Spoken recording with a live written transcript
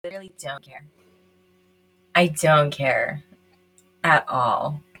literally don't care. I don't care at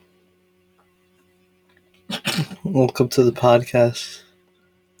all. Welcome to the podcast.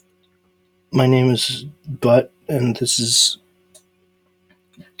 My name is Butt, and this is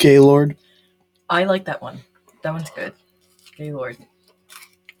Gaylord. I like that one. That one's good. Gaylord.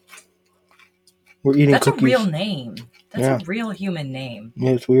 We're eating That's cookies. a real name. That's Yeah. a real human name.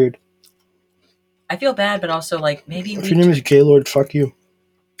 Yeah, it's weird. I feel bad, but also like maybe If your name is Gaylord, fuck you.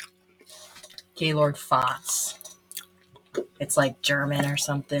 Gaylord Foss. It's like German or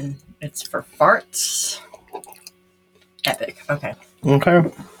something. It's for farts. Epic. Okay.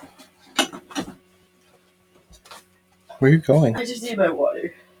 Okay. Where are you going? I just need my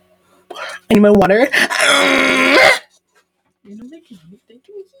water. I need my water.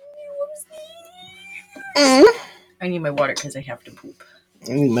 I need my water because I have to poop.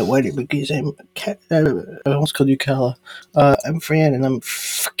 I need my water because I'm I almost called you Kala. I'm Fran, and I'm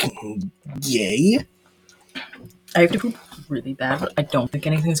fucking gay. I have to poop really bad, but I don't think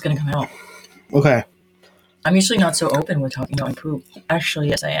anything's gonna come out. Okay. I'm usually not so open with talking about my poop. Actually,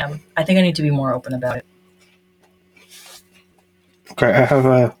 yes, I am. I think I need to be more open about it. Okay, I have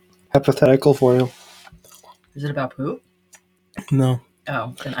a hypothetical for you. Is it about poop? No.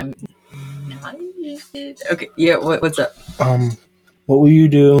 Oh, then I'm not. Okay, yeah, what's up? What would you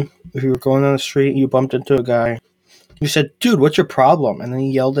do if you were going on the street and you bumped into a guy? You said, dude, what's your problem? And then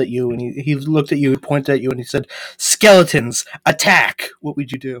he yelled at you, and he looked at you, he pointed at you, and he said, skeletons, attack! What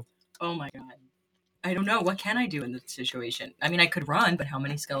would you do? Oh my god. I don't know. What can I do in this situation? I mean, I could run, but how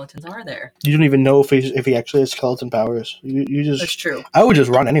many skeletons are there? You don't even know if he actually has skeleton powers. You just... That's true. I would just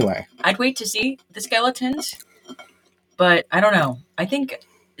run anyway. I'd wait to see the skeletons, but I don't know. I think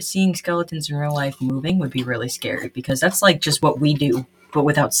seeing skeletons in real life moving would be really scary because that's like just what we do, but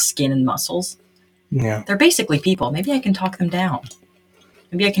without skin and muscles. Yeah. They're basically people. Maybe I can talk them down.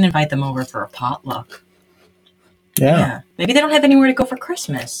 Maybe I can invite them over for a potluck. Yeah. Maybe they don't have anywhere to go for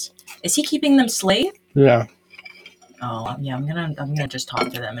Christmas. Is he keeping them slave? Yeah. Oh, yeah, I'm gonna just talk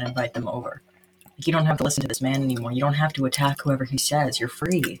to them and invite them over. Like, you don't have to listen to this man anymore. You don't have to attack whoever he says. You're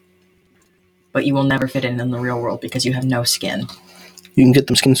free. But you will never fit in the real world because you have no skin. You can get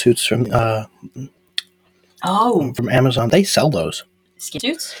them skin suits from Amazon. They sell those. Skin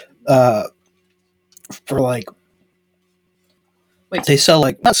suits? For like... Wait. They sell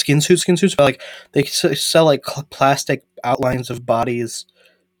like... Not skin suits, but like... They sell like plastic outlines of bodies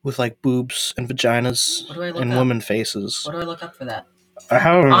with like boobs and vaginas and women faces. What do I look up for that? I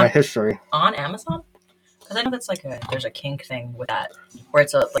have it in my history. On Amazon? Because I know that's like there's a kink thing with that, where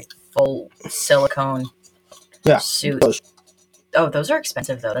it's a like full silicone suit. Oh, those are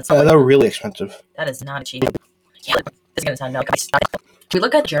expensive though. They're really expensive. That is not cheap. Yeah, this is gonna sound nuts. Do we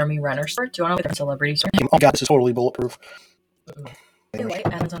look at Jeremy Renner store? Do you want to look at celebrity store? Oh god, this is totally bulletproof. Wait,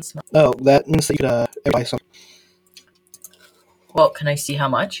 Amazon smell. Oh, that means that you could buy some. Well, can I see how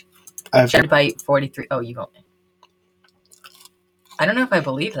much? I'd buy 43. Oh, you won't. I don't know if I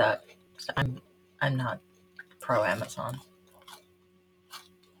believe that. I'm not pro Amazon.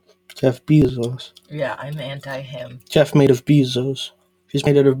 Jeff Bezos. Yeah, I'm anti him. Jeff made of Bezos. He's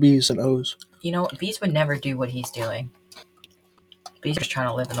made out of B's and O's. You know, bees would never do what he's doing. Bees are just trying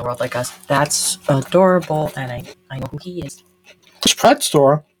to live in the world like us. That's adorable, and I know who he is. This Pratt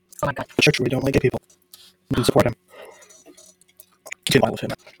store. Oh my god. Church where we don't like gay people. We can support him. Continue with him.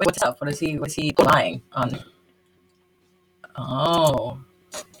 Wait, what's up? What is he lying on? Oh.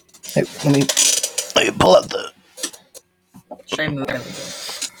 Hey, let me pull out the... Should I move it?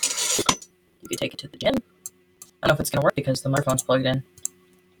 You could take it to the gym. I don't know if it's going to work because the microphone's plugged in.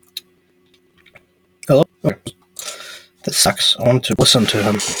 Hello? Okay. That sucks. I want to listen to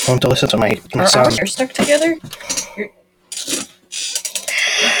him. I want to listen to my sound. Are our ears stuck together?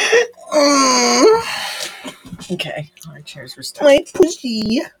 Okay. Our chairs were stuck. My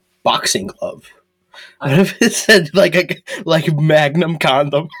pussy. Boxing glove. What if it said like Magnum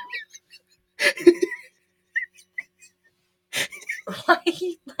condom? Why are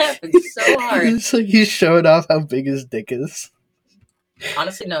you laughing so hard? It's like he's showing off how big his dick is.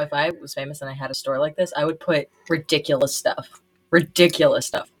 Honestly, no, if I was famous and I had a store like this, I would put ridiculous stuff. Ridiculous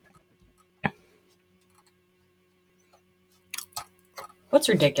stuff. What's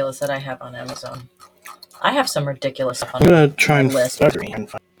ridiculous that I have on Amazon? I have some ridiculous stuff on I'm gonna try and list. Ooh,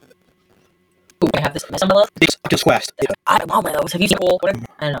 I have this umbrella. It's Quest. I want one of those. Have you seen Cool? I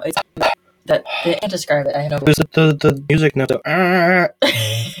don't know. It's I can't describe it. I have no. There's the music note.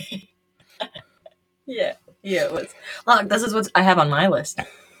 Yeah. Look, this is what I have on my list.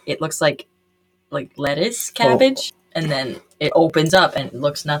 It looks like lettuce, cabbage, and then it opens up and it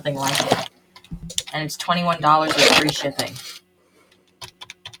looks nothing like it. And it's $21 with free shipping.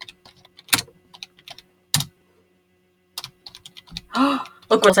 Look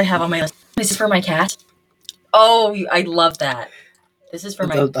what else I have on my list. This is for my cat. Oh, I love that. This is for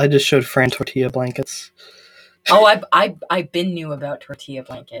my... I just showed Fran tortilla blankets. Oh, I've been knew about tortilla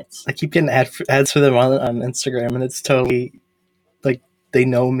blankets. I keep getting ads for them on Instagram, and it's totally like they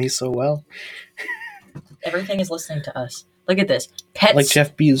know me so well. Everything is listening to us. Look at this. Pets, like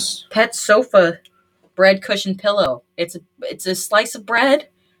Jeff Bezos. Pet sofa, bread cushion pillow. It's a slice of bread,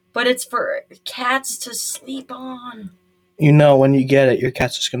 but it's for cats to sleep on. You know, when you get it, your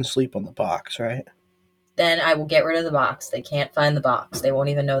cat's just going to sleep on the box, right? Then I will get rid of the box. They can't find the box. They won't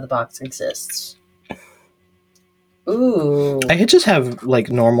even know the box exists. Ooh. I could just have, like,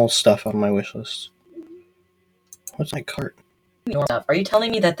 normal stuff on my wish list. What's my cart? Normal stuff. Are you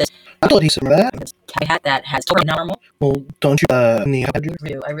telling me that this I told you some of that. cat that has normal? Well, don't you, need help?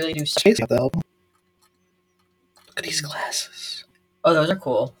 I really do. Space have the album. Look at these glasses. Oh, those are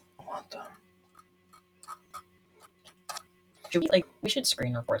cool. I want them. We should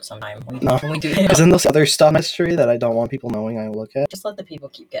screen record sometime when No. we do Isn't this other stuff mystery that I don't want people knowing I look at? Just let the people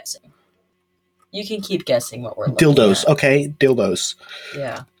keep guessing. You can keep guessing what we're looking Dildos. at. Okay, dildos.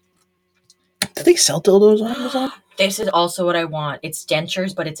 Yeah. Do they sell dildos on Amazon? This is also what I want. It's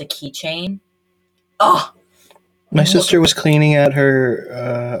dentures, but it's a keychain. Oh! My sister was cleaning at her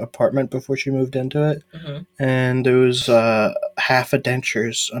apartment before she moved into it, and there was half a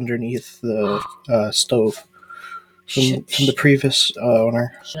dentures underneath the stove from the previous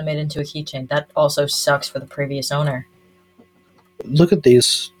owner. Should have made it into a keychain. That also sucks for the previous owner. Look at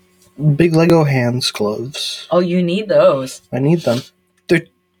these big Lego hands gloves. Oh, you need those. I need them. They're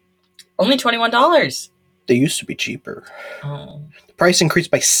only $21. They used to be cheaper. Oh. The price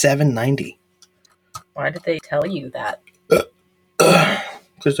increased by $7.90. Why did they tell you that?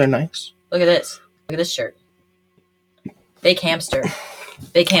 Because they're nice. Look at this. Look at this shirt. Big hamster.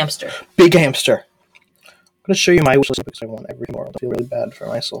 Big hamster. Big hamster. I'm going to show you my wish list because I want everything more. I feel really bad for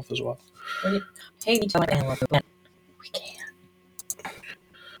myself as well. Hey, you tell my family we can't.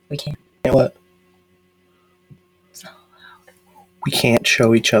 We can't. What? It's not allowed. We can't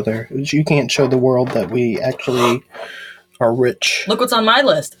show each other. You can't show the world that we actually are rich. Look what's on my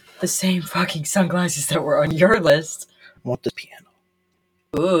list. The same fucking sunglasses that were on your list. I want this piano.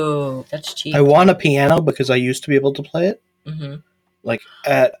 Ooh, that's cheap. I want a piano because I used to be able to play it. Mm-hmm. Like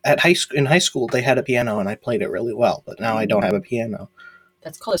in high school, they had a piano and I played it really well. But now I don't have a piano.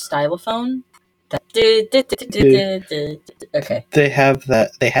 That's called a stylophone. Okay. They have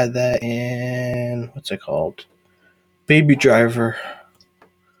that. They had that in what's it called? Baby Driver.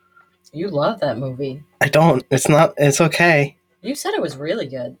 You love that movie. I don't. It's not. It's okay. You said it was really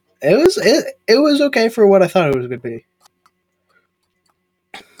good. It was okay for what I thought it was going to be.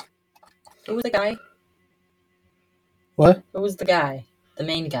 Who was the guy? What? Who was the guy? The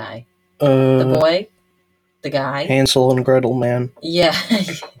main guy? The The boy? The guy? Hansel and Gretel man. Yeah.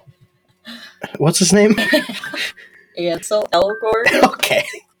 What's his name? Ansel Elgort? Okay.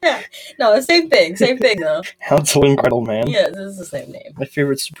 Yeah. No, same thing. Same thing, though. Hansel and Gretel man. Yeah, this is the same name. My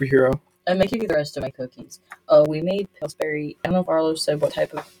favorite superhero. I'm making the rest of my cookies. Oh, we made Pillsbury. I don't know if Arlo said what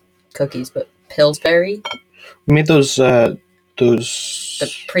type of cookies, but Pillsbury. We made those. The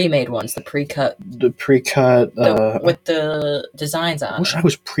pre-made ones, the pre-cut. The pre-cut. With the designs on. I wish I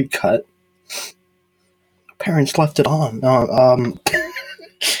was pre-cut. Parents left it on.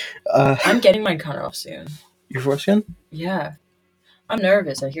 I'm getting mine cut off soon. Your foreskin? Yeah. I'm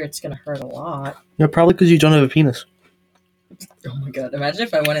nervous. I hear it's going to hurt a lot. Yeah, probably because you don't have a penis. Oh my god. Imagine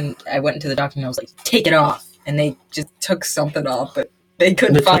if I went into the doctor and I was like, take it off. And they just took something off, but they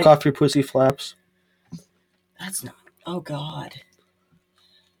couldn't They find took off your pussy flaps. That's not... Oh god.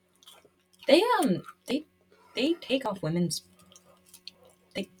 They take off women's...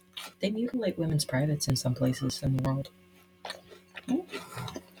 They mutilate women's privates in some places in the world. I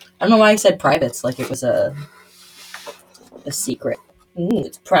don't know why I said privates, like it was a secret. Ooh,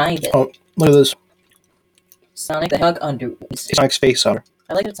 it's private. Oh, look at this. Sonic the Hedgehog under. Sonic's face on her.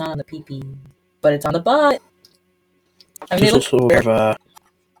 I like it's not on the pee-pee, but it's on the butt. I mean, There's also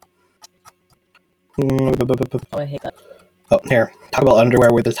Oh, I hate that. Oh, here. Talk about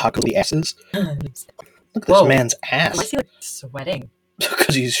underwear with the Taco the asses. Look at this Whoa. man's Why is ass. he like sweating?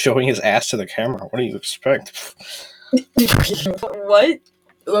 Because he's showing his ass to the camera. What do you expect? What?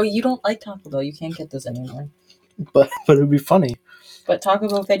 Well, you don't like Taco Bell. You can't get those anymore. But it would be funny. But Taco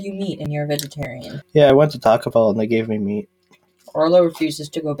Bell fed you meat, and you're a vegetarian. Yeah, I went to Taco Bell and they gave me meat. Arlo refuses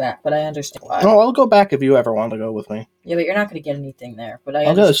to go back, but I understand why. Oh, I'll go back if you ever want to go with me. Yeah, but you're not going to get anything there. But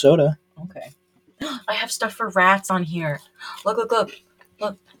I'll get a soda. Okay. I have stuff for rats on here. Look.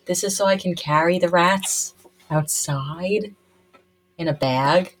 This is so I can carry the rats outside in a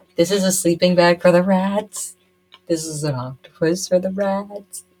bag. This is a sleeping bag for the rats. This is an octopus for the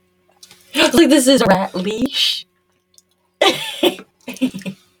rats. Like, this is a rat leash.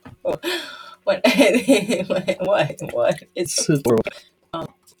 What? What? It's adorable.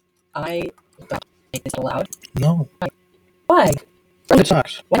 I don't make this allowed. No. Why? It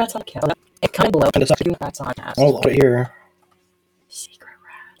sucks. Why not talk about it? Comment below. It sucks. Rats on ass. I'll put it here. Secret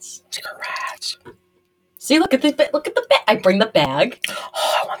rats. Secret rats. See, look at the bag. Look at the bag. I bring the bag.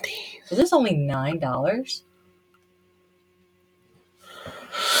 Oh, I want these. Is this only $9?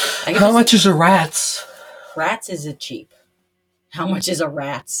 How much is a rat's? Rats is it cheap? How much is a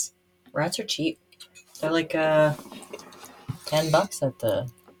rat's? Rats are cheap. They're like $10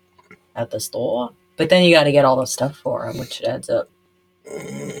 at the store. But then you got to get all the stuff for them, which adds up.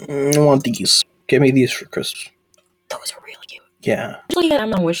 I want these. Get me these for Christmas. Those are really cute. Yeah. Usually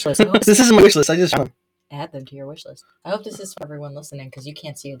I'm on wish list. This isn't my wish list. I just found them. Add them to your wish list. I hope this is for everyone listening because you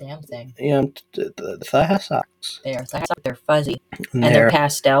can't see a damn thing. Yeah, the thigh socks. They're fuzzy. And And they're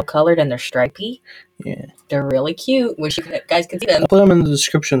pastel colored and they're stripy. Yeah. They're really cute. Wish you guys could see them. I'll put them in the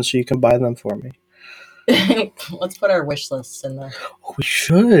description so you can buy them for me. Let's put our wish lists in there. Oh, we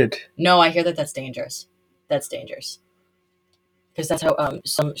should. No, I hear that's dangerous. That's dangerous. Because that's how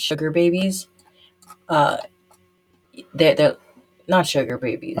some sugar babies, they're not sugar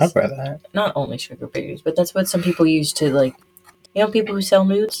babies. I'd buy that. Not only sugar babies, but that's what some people use to, like, you know, people who sell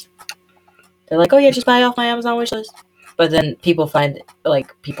nudes. They're like, oh yeah, just buy off my Amazon wish list. But then people find,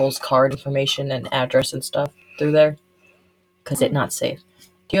 like, people's card information and address and stuff through there. Because it's not safe.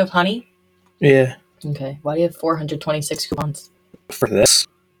 Do you have honey? Yeah. Okay. Why do you have 426 coupons? For this.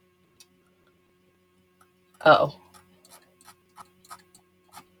 Oh.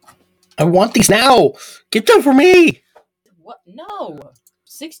 I want these now. Get them for me. What? No.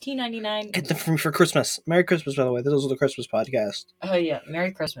 $16.99. Get them for me for Christmas. Merry Christmas, by the way. This is the Christmas podcast. Oh yeah,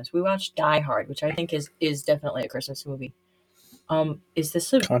 Merry Christmas. We watched Die Hard, which I think is definitely a Christmas movie. Is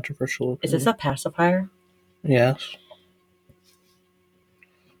this a Controversial. Is this a pacifier? Yes.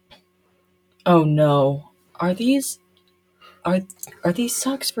 Oh no. Are these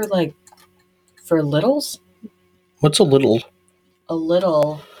socks for littles? What's a little? A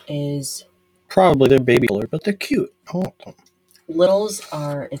little is Probably they're baby color, but they're cute. I want them. littles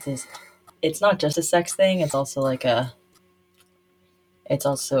are it's not just a sex thing, it's also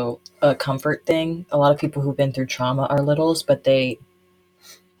a comfort thing. A lot of people who've been through trauma are littles, but they're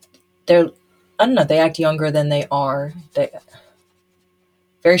I don't know, they act younger than they are. They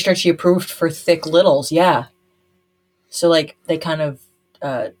very stretchy approved for thick littles, yeah. So like they kind of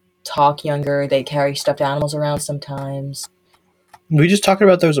talk younger, they carry stuffed animals around sometimes. We just talking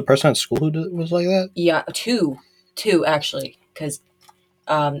about there was a person at school who was like that? Yeah, two actually, because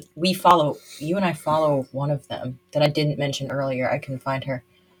you and I follow one of them that I didn't mention earlier. I can find her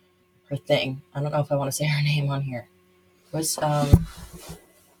thing. I don't know if I want to say her name on here. Oh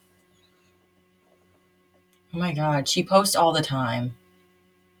my god, she posts all the time.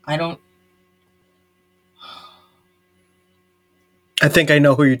 I think I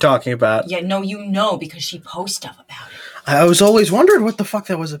know who you're talking about. Yeah, no, you know, because she posts stuff about it. I was always wondering what the fuck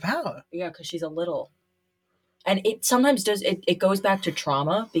that was about. Yeah, because she's a little. And it sometimes it goes back to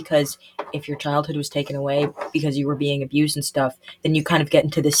trauma, because if your childhood was taken away because you were being abused and stuff, then you kind of get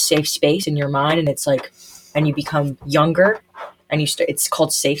into this safe space in your mind, and it's like, and you become younger, and it's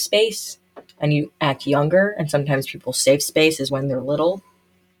called safe space, and you act younger, and sometimes people's safe space is when they're little.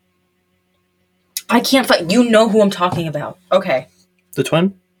 I can't find, you know who I'm talking about. Okay. The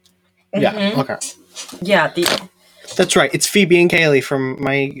twin? Mm-hmm. Yeah, okay. Yeah, That's right. It's Phoebe and Kaylee from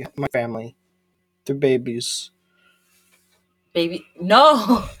my family. They're babies. baby.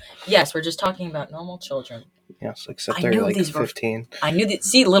 No. Yes, we're just talking about normal children. Yes, except I they're knew like these were 15. I knew that.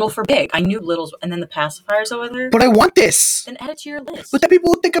 See, little for big. I knew littles, and then the pacifiers over there. But I want this! Then add it to your list. But then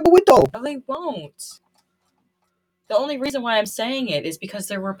people will think I'm a widow. No, they won't. The only reason why I'm saying it is because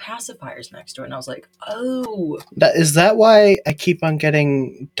there were pacifiers next to it, and I was like, oh. Is that why I keep on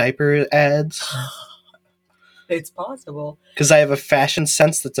getting diaper ads? It's possible. Because I have a fashion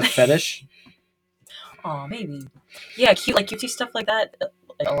sense that's a fetish? Oh, maybe. Yeah, cute, like cutesy stuff like that.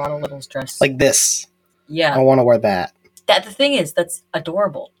 Like a lot of littles dress. Like this. Yeah. I want to wear that. The thing is, that's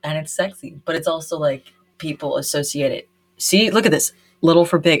adorable, and it's sexy, but it's also like people associate it. See, look at this. Little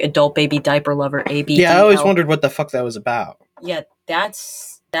for big, adult baby diaper lover, ABDL. Yeah, I always wondered what the fuck that was about. Yeah, that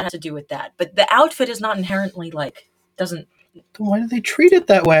has to do with that. But the outfit is not inherently doesn't. Then why do they treat it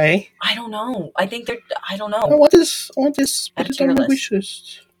that way? I don't know. I think I don't know. I want this. Add Put it it to your on my list. wish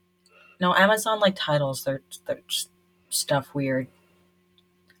list. No, Amazon titles their stuff weird.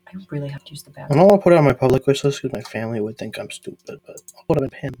 I really have to use the I bathroom. don't want to put it on my public wish list because my family would think I'm stupid, but I'll put them in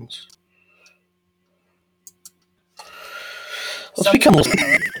pins. Let's become.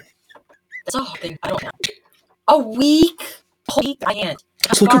 That's a whole thing. I don't know. A week? I can't.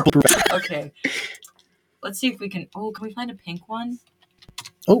 Let's look at bulletproof. Okay. Let's see if we can. Oh, can we find a pink one?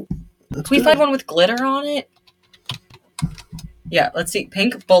 Oh, can we find one with glitter on it? Yeah, let's see.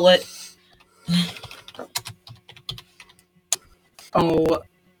 Pink bullet. Oh,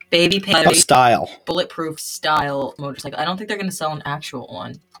 baby pink. Style. Bulletproof style motorcycle. I don't think they're going to sell an actual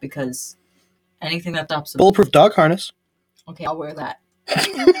one because anything that stops. Bulletproof dog harness. Okay, I'll wear that.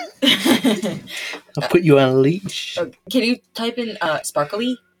 I'll put you on a leash. Can you type in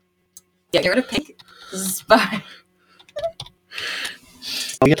sparkly? Yeah, get rid of pink.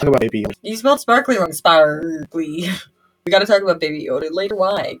 We gotta talk about Baby Yoda. You spelled sparkly wrong. Sparkly. We gotta talk about Baby Yoda later.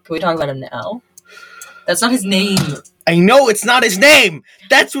 Why? Can we talk about him now? That's not his name. I know it's not his name.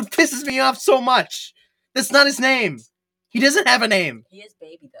 That's what pisses me off so much. That's not his name. He doesn't have a name. He is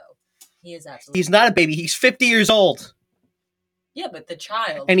baby though. He is absolutely. He's not a baby. He's 50 years old. Yeah, but the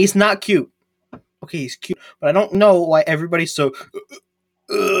child. And he's not cute. Okay, he's cute, but I don't know why everybody's so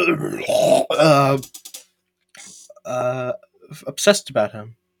obsessed about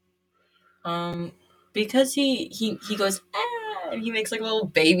him. Because he goes and he makes like little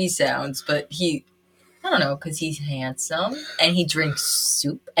baby sounds, but I don't know, because he's handsome and he drinks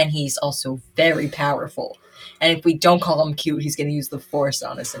soup and he's also very powerful. And if we don't call him cute, he's gonna use the force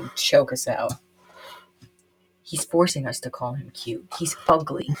on us and choke us out. He's forcing us to call him cute. He's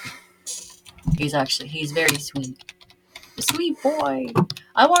ugly. He's very sweet. A sweet boy.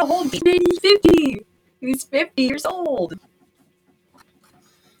 I want to hold him. He's 50. He's 50 years old.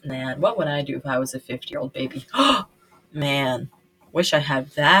 Man, what would I do if I was a 50-year-old baby? Man, wish I had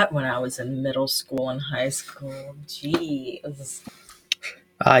that when I was in middle school and high school. Jeez.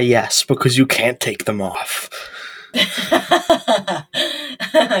 Yes, because you can't take them off. We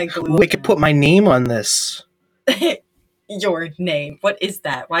could put my name on this. Your name. What is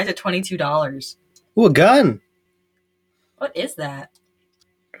that? Why is it $22? Ooh, a gun. What is that?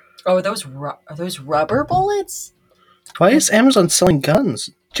 Oh, are those rubber bullets? Why is Amazon selling guns?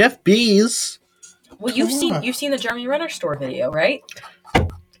 Jeff Bezos. Well, you've seen the Jeremy Renner store video, right?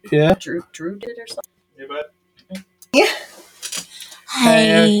 Yeah. Drew did it or something. Yeah, bud. Yeah.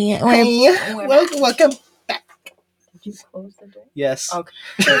 Hey, welcome back. Did you close the door? Yes. Okay.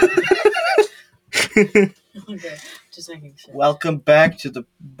 Okay, just making sure. Welcome back to the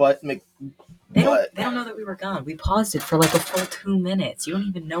They don't know that we were gone. We paused it for like a full 2 minutes. You don't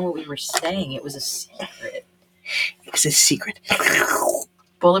even know what we were saying. It was a secret. It was a secret.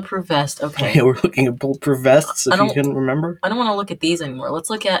 Bulletproof vest. Okay. Yeah, we're looking at bulletproof vests. If you couldn't remember, I don't want to look at these anymore. Let's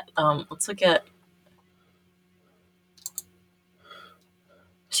look at.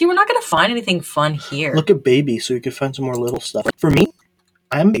 See, we're not gonna find anything fun here. Look at baby, so you can find some more little stuff. For me,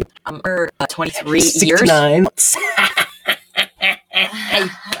 I'm baby. I'm 23 years. 69.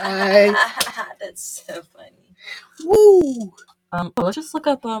 That's so funny. Woo! Let's just look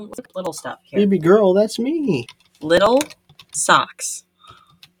up little stuff here. Baby girl, that's me. Little socks.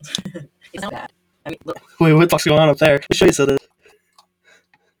 It's not bad. I mean, look. Wait, what the fuck's going on up there? Let me show you something.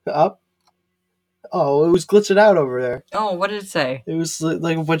 Up? Oh, it was glitching out over there. Oh, what did it say? It was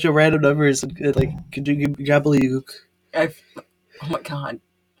like a bunch of random numbers, like gobbledygook. Oh my god.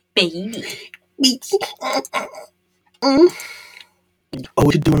 Baby. Oh,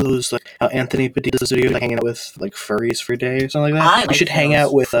 we should do one of those, like, Anthony Padilla's video, like, hanging out with, like, furries for a day or something like that. We should hang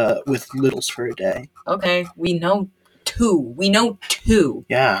out with littles for a day. Okay, we know two.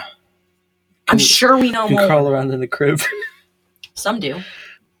 Yeah. I'm sure we know you more. Crawl around in the crib. Some do.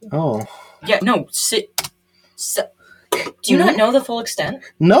 Oh. Yeah, no, do you not know the full extent?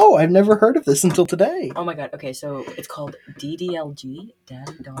 No, I've never heard of this until today. Oh my god, okay, so it's called DDLG,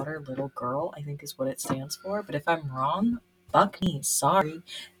 Daddy, Daughter, Little Girl, I think is what it stands for, but if I'm wrong, fuck me, sorry.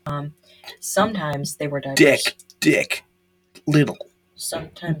 Sometimes they were diverse. Dick, little,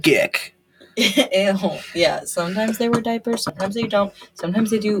 sometimes gick. Ew. Yeah, sometimes they were diapers, sometimes they don't.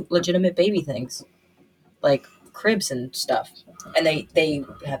 Sometimes they do legitimate baby things, like cribs and stuff. And they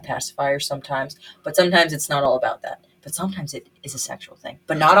have pacifiers sometimes, but sometimes it's not all about that. But sometimes it is a sexual thing,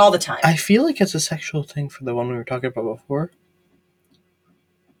 but not all the time. I feel like it's a sexual thing for the one we were talking about before.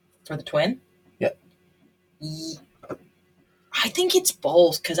 For the twin? Yeah. I think it's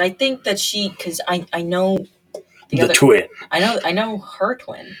both, because I think that because I know the twin. I know her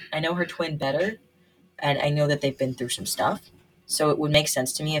twin. I know her twin better, and I know that they've been through some stuff. So it would make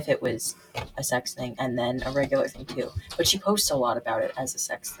sense to me if it was a sex thing and then a regular thing too. But she posts a lot about it as a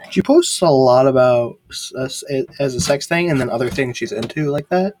sex thing. She posts a lot about us as a sex thing and then other things she's into like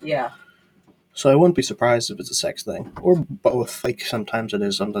that. Yeah. So I wouldn't be surprised if it's a sex thing. Or both. Like, sometimes it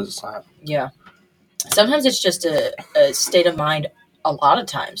is, sometimes it's not. Yeah. Sometimes it's just a state of mind. A lot of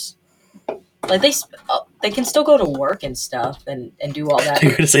times, like they can still go to work and stuff and do all that.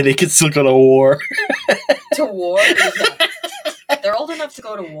 You're gonna say they could still go to war. To war? Yeah. They're old enough to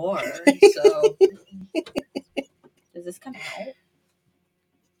go to war. So does this come out?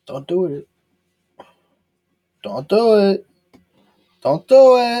 Don't do it. Don't do it. Don't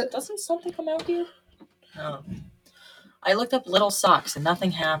do it. Doesn't something come out here? No. I looked up little socks and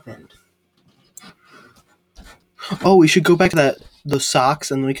nothing happened. Oh, we should go back to those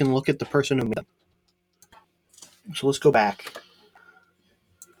socks, and we can look at the person who made them. So let's go back.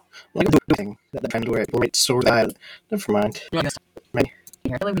 Like a thing that the friends were right store that. Never mind. Right.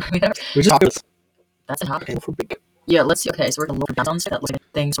 We're just talking. That's a topic. Okay, for big. Yeah, let's see. Okay, so we're gonna look down on that looking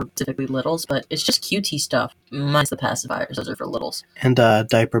at things for typically littles, but it's just QT stuff. Minus the pacifiers; those are for littles. And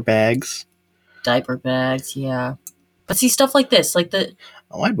diaper bags. Diaper bags, yeah. But see, stuff like this, like the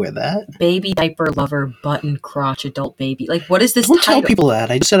Oh, I'd wear that. baby diaper lover button crotch adult baby. Like, what is this Don't title? tell people that.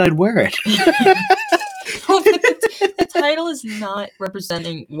 I just said I'd wear it. The title is not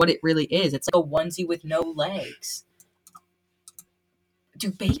representing what it really is. It's like a onesie with no legs.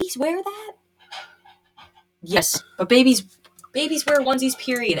 Do babies wear that? Yes, but babies wear onesies,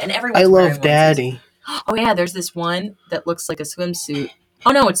 period, and everyone's I wearing love onesies. Daddy. Oh yeah, there's this one that looks like a swimsuit.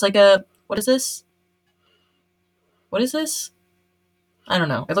 Oh no, it's like a, what is this? What is this? I don't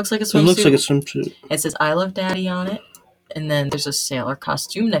know. It looks like a swimsuit. It looks like a swimsuit. It says I love Daddy on it. And then there's a sailor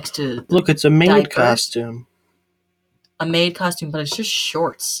costume next to Look, it's a maid diaper. costume. A maid costume, but it's just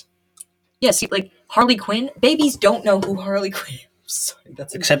shorts. Yeah, see, like Harley Quinn. Babies don't know who Harley Quinn is. Sorry,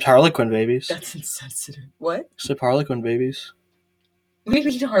 Except Harlequin babies. that's insensitive. What? Except Harlequin babies. What do you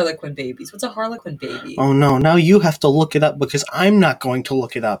mean Harlequin babies? What's a Harlequin baby? Oh no, now you have to look it up because I'm not going to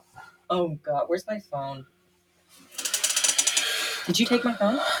look it up. Oh god, where's my phone? Did you take my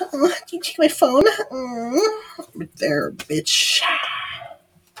phone? Did you take my phone? There, bitch.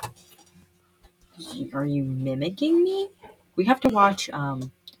 Are you mimicking me? We have to watch,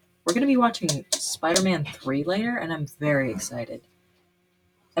 we're gonna be watching Spider-Man 3 later, and I'm very excited.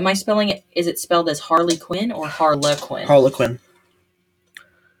 Am I spelling it, is it spelled as Harley Quinn or Harlequin? Harlequin.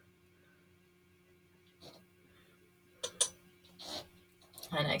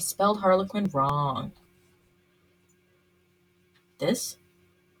 And I spelled Harlequin wrong. This?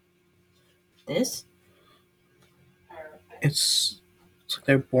 It's like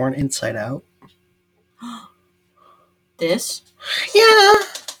they're born inside out. This? Yeah.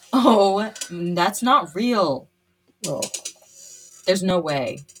 Oh, that's not real. Oh. There's no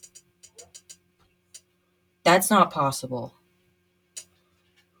way. That's not possible.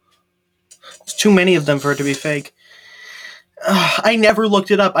 There's too many of them for it to be fake. I never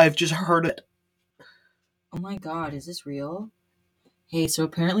looked it up. I've just heard it. Oh my god, is this real? Hey, so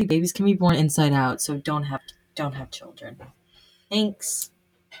apparently babies can be born inside out, so don't have children. Thanks.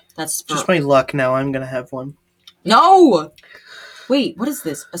 That's Just my luck now. I'm gonna have one. No! Wait, what is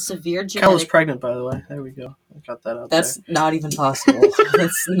this? A severe genetic... Cal is pregnant, by the way. There we go. I got that out That's not even possible.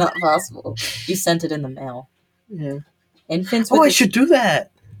 That's not possible. You sent it in the mail. there. Yeah. Infants Oh, with I should do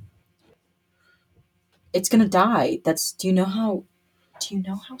that. It's gonna die. Do you know how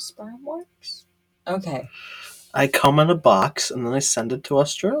sperm works? Okay. I come in a box and then I send it to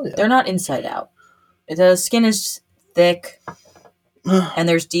Australia. They're not inside out. The skin is thick and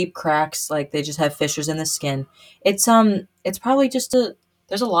there's deep cracks, like they just have fissures in the skin. It's probably just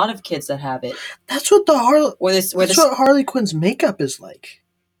there's a lot of kids that have it. That's what That's what Harley Quinn's makeup is like.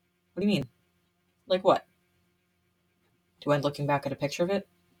 What do you mean? Like what? Do I looking back at a picture of it?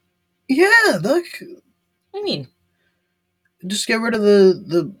 Yeah, look. What do you mean? Just get rid of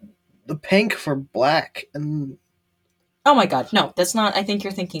the pink for black and Oh my god, no, that's not. I think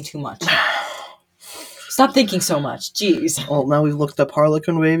you're thinking too much. Stop thinking so much. Jeez. well, now we've looked up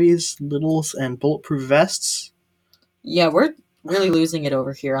Harlequin babies, littles, and bulletproof vests. Yeah, we're really losing it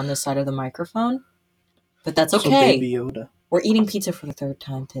over here on this side of the microphone. But that's Also, okay. Baby Yoda. We're eating pizza for the third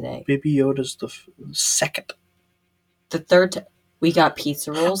time today. Baby Yoda's the second. The third we got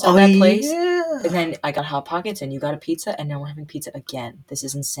pizza rolls at that place. Yeah. And then I got Hot Pockets and you got a pizza and now we're having pizza again. This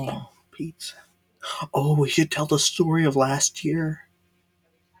is insane. Pizza. Oh, we should tell the story of last year.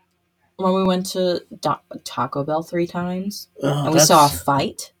 When we went to Taco Bell 3 times Oh, and we saw a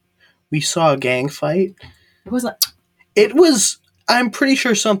fight. We saw a gang fight. It was like It was. I'm pretty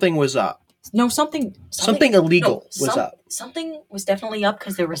sure something was up. no something illegal was up. Something was definitely up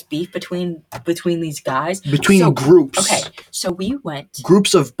because there was beef between these guys. Between groups. Okay, so we went.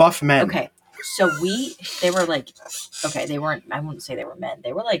 Groups of buff men. Okay, so they were like, okay, they weren't. I wouldn't say they were men.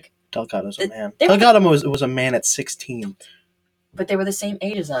 They were like. Delgado's a man. They were- Delgado was a man at 16. But they were the same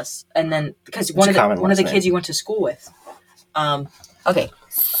age as us, and then because It's one a of the common last kids name. you went to school with. Okay.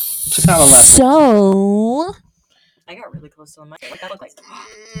 It's a common last name. So I got really close to the mic. What that look like?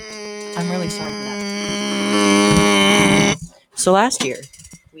 I'm really sorry for that. So last year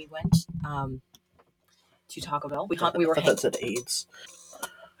we went to Taco Bell. We were. I thought that said AIDS.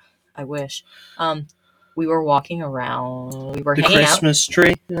 I wish. We were walking around. We were The hanging Christmas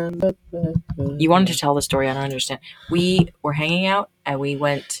tree. out. You wanted to tell the story. I don't understand. We were hanging out and we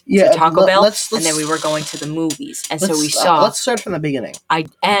went Yeah, to Taco Bell, let's- and then we were going to the movies. And so we Let's saw. Let's start from the beginning. I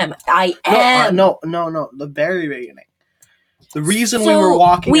am. No, the very beginning. The reason we So, were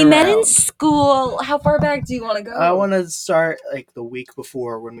walking we around. met in school. How far back do you want to go? I want to start like the week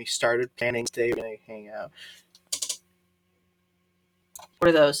before when we started planning to stay and hang out. What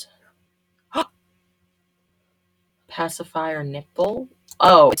are those? Pacifier nipple.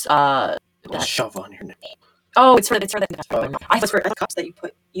 Oh, it's We'll that- shove on your nipple. Oh, it's for the I was for the cups that you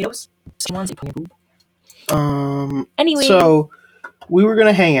put. You know those ones you put in your boob. Anyway. So we were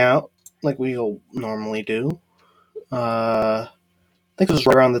gonna hang out like we normally do. I think it was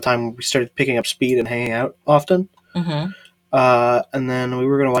right around the time we started picking up speed and hanging out often. Mm-hmm. And then we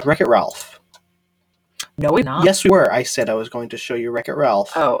were gonna watch Wreck-It Ralph. No, we're not. Yes, we were. I said I was going to show you Wreck-It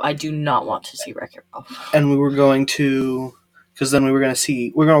Ralph. Oh, I do not want to see Wreck-It Ralph. And we were going to, because then we were going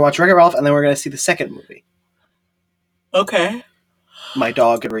to watch Wreck-It Ralph, and then we were going to see the second movie. Okay. My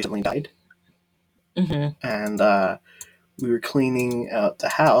dog had recently died, Mm-hmm. and we were cleaning out the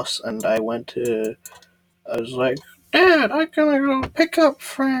house, and I was like, Dad, I'm gonna go pick up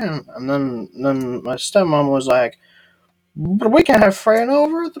Fran. And then my stepmom was like, but we can't have Fran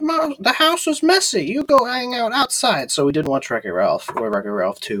over. The house was messy. You go hang out outside. So we didn't watch Wreck-It Ralph or Wreck-It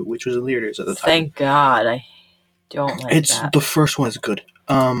Ralph 2, which was in theaters at the time. Thank God. I don't like It's that. the first one is good.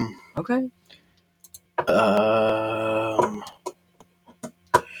 Okay.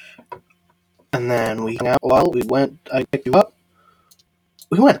 And then we hung out a while. I picked you up.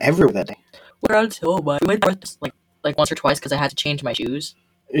 We went everywhere that day. We're on so much. We went there like once or twice because I had to change my shoes.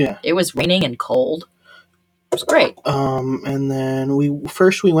 Yeah. It was raining and cold. It was great. And then we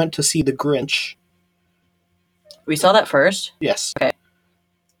went to see The Grinch. We saw that first. Yes. Okay.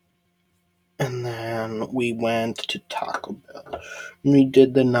 And then we went to Taco Bell. We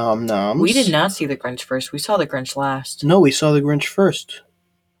did the Nom Noms. We did not see the Grinch first. We saw the Grinch last. No, we saw The Grinch first.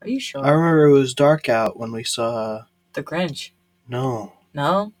 Are you sure? I remember it was dark out when we saw... The Grinch. No.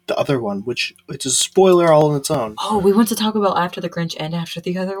 No? The other one, which it's a spoiler all on its own. Oh, we went to Taco Bell after the Grinch and after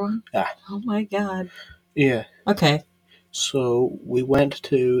the other one? Yeah. Oh my God. Yeah. Okay. So we went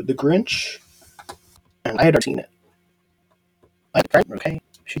to The Grinch, and I had already seen it. Okay.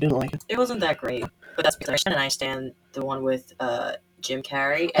 She didn't like it. It wasn't that great, but that's because Shannon and I stand the one with Jim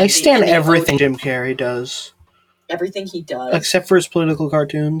Carrey. I stand and everything Jim Carrey does. Everything he does. Except for his political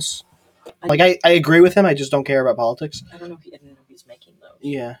cartoons. I agree with him, I just don't care about politics. I don't know if he's making those.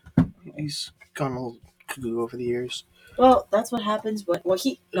 Yeah. He's gone a little cuckoo over the years. Well, that's what happens when... Well,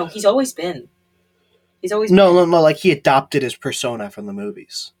 he's always been. No, like he adopted his persona from the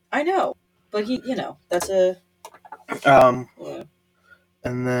movies. I know, but that's a... Yeah.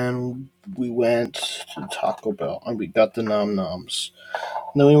 And then we went to Taco Bell and we got the Nom Noms.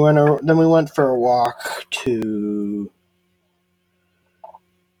 And then we went for a walk to.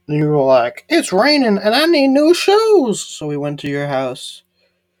 And you were like, "It's raining and I need new shoes." So we went to your house.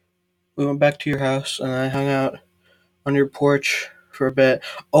 We went back to your house and I hung out on your porch for a bit.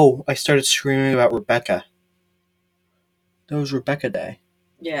 Oh, I started screaming about Rebecca. That was Rebecca Day.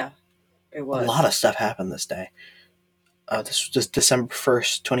 Yeah, it was. A lot of stuff happened this day. This was just December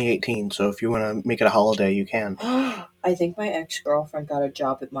 1st, 2018, so if you want to make it a holiday, you can. I think my ex-girlfriend got a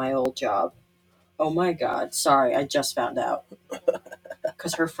job at my old job. Oh my God. Sorry, I just found out.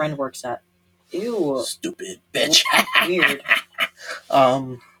 Because her friend works at... Ew. Stupid bitch. Weird.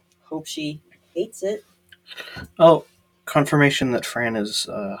 Hope she hates it. Oh, confirmation that Fran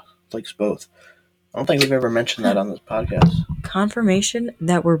likes both. I don't think we've ever mentioned that on this podcast. Confirmation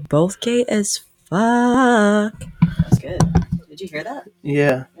that we're both gay as fuck. That's good. Did you hear that?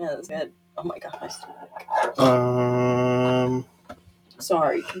 Yeah. Yeah, that's good. Oh my gosh.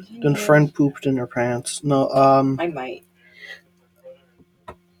 Sorry. Continue. Then Fran pooped in her pants. No, I might.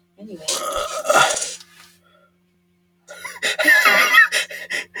 Anyway.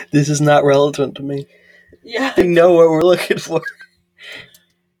 This is not relevant to me. Yeah. I know what we're looking for.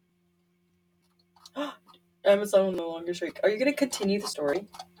 Amazon will no longer shriek. Are you going to continue the story?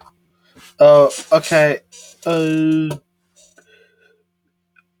 Oh, okay. I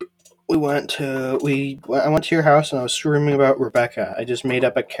went to your house and I was screaming about Rebecca. I just made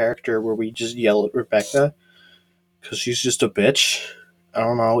up a character where we just yell at Rebecca. Because she's just a bitch. I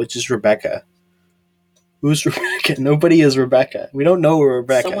don't know. It's just Rebecca. Who's Rebecca? Nobody is Rebecca. We don't know who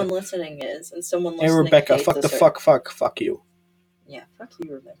Rebecca. Someone listening is, and someone Hey, listening Rebecca. hates Fuck us the right- fuck you. Yeah, fuck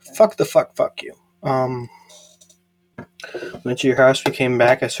you, Rebecca. Fuck you. Went to your house. We came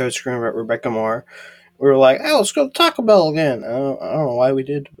back. I started screaming about Rebecca more. We were like, "Hey, let's go to Taco Bell again." I don't know why we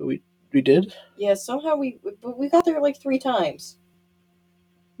did, but we did. Yeah, somehow we got there like 3 times.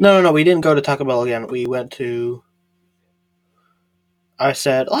 No. We didn't go to Taco Bell again. We went to. I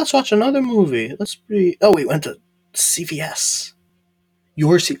said, "Let's watch another movie." We went to CVS.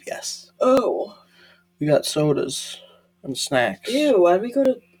 Your CVS. Oh. We got sodas and snacks. Ew, why'd we go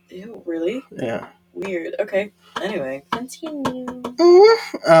to... Ew, really? Yeah. Weird. Okay. Anyway, continue.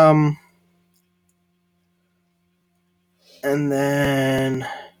 And then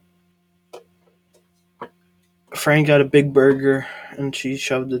Frank got a big burger and she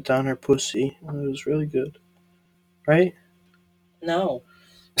shoved it down her pussy. And it was really good. Right? No.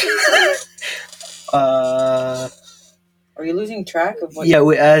 Uh, Are you losing track of what... yeah,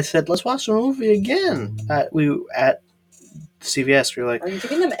 I said, let's watch the movie again. At CVS, we were like, Are you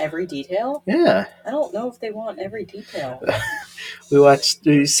giving them every detail? yeah. I don't know if they want every detail.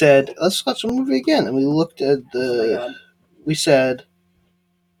 We said, let's watch the movie again. And we looked at Oh my god. we said,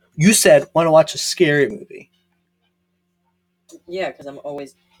 you said, want to watch a scary movie. Yeah, because I'm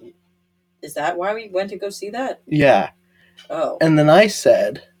always... Is that why we went to go see that? Yeah. Oh. And then I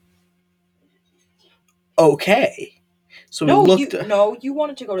said, okay. So we looked. You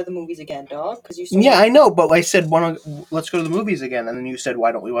wanted to go to the movies again, dog. Because you. Yeah, I know, but I said, let's go to the movies again, and then you said,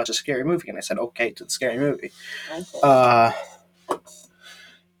 why don't we watch a scary movie? And I said, okay, to the scary movie. Okay.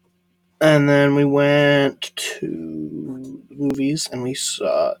 And then we went to the movies, and we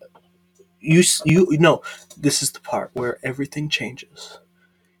saw. No, this is the part where everything changes.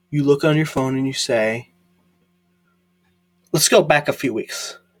 You look on your phone and you say, let's go back a few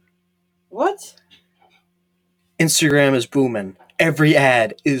weeks. What? Instagram is booming. Every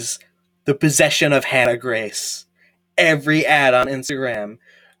ad is the possession of Hannah Grace. Every ad on Instagram.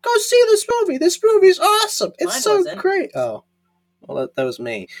 Go see this movie. This movie's awesome. It's Mine so wasn't. great. Oh, well, that was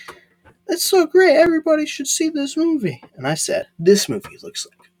me. It's so great. Everybody should see this movie. And I said, this movie looks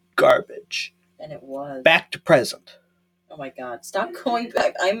like garbage. And it was. Back to present. Oh my god! Stop going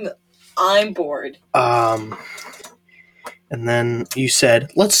back. I'm bored. And then you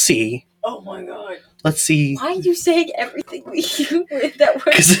said, let's see. Oh my god! Let's see. Why are you saying everything that was?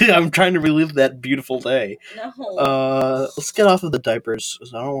 Because I'm trying to relive that beautiful day. No. Let's get off of the diapers,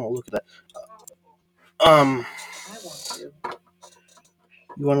 because I don't want to look at that. I want to.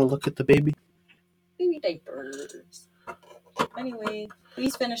 You want to look at the baby? Baby diapers. Anyway,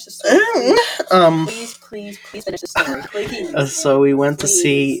 please finish the story. Please finish the story. Please. So we went to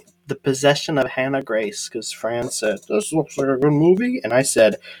see The Possession of Hannah Grace, because Fran said, this looks like a good movie, and I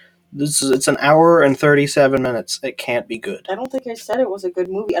said, it's an hour and 37 minutes. It can't be good. I don't think I said it was a good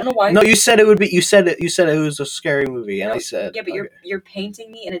movie. I don't know why. No, you said it would be. You said it was a scary movie, and No, I said, yeah, but okay. you're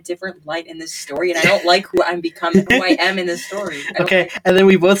painting me in a different light in this story, and I don't like who I'm becoming, who I am in this story. I don't Okay, like- and then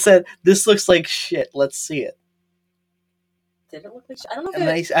we both said, this looks like shit. Let's see it. Did it look like? I don't know.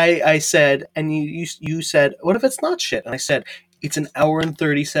 If And I said, and you said, what if it's not shit? And I said, it's an hour and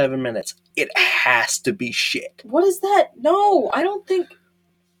 37 minutes. It has to be shit. What is that? No, I don't think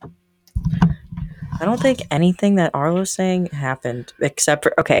anything that Arlo's saying happened, except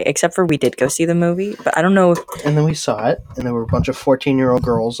for we did go see the movie, but I don't know if And then we saw it, and there were a bunch of 14-year-old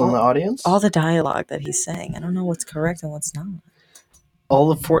girls in the audience. all the dialogue that he's saying. I don't know what's correct and what's not.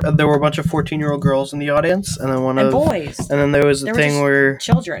 There were a bunch of 14-year-old girls in the audience, and then And boys, and then there was a There were thing just where,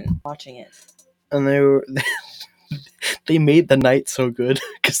 children watching it. and they made the night so good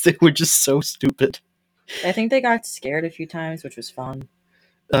because they were just so stupid. I think they got scared a few times, which was fun.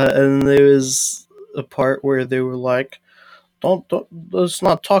 And there was a part where they were like, don't let's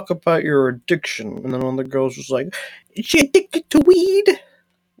not talk about your addiction. And then one of the girls was like, is she addicted to weed?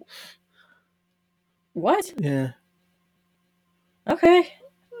 What? Yeah. Okay.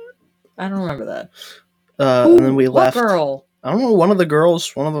 I don't remember that. And then we left. What girl? I don't know, one of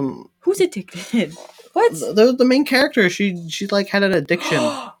them. Who's addicted? What? The main character, she like had an addiction.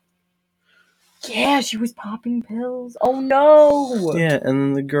 Yeah, she was popping pills. Oh no! Yeah, and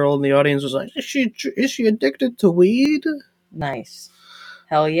then the girl in the audience was like, is she addicted to weed? Nice.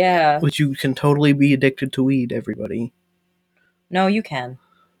 Hell yeah. Which you can totally be addicted to weed, everybody. No, you can.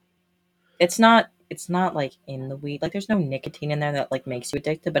 It's not like in the weed. Like there's no nicotine in there that like makes you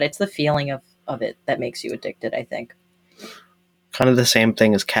addicted, but it's the feeling of it that makes you addicted, I think. Kind of the same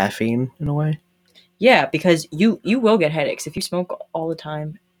thing as caffeine in a way. Yeah, because you will get headaches if you smoke all the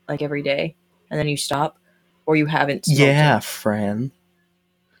time, like every day, and then you stop. Or you haven't smoked Yeah, it? friend.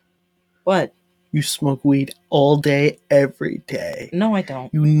 What? You smoke weed all day, every day. No, I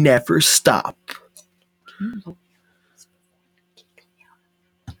don't. You never stop.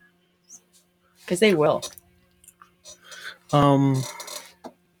 Because they will.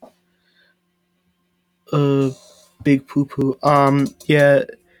 Big poo poo. Yeah.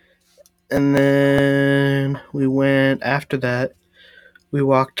 And then we went, after that, we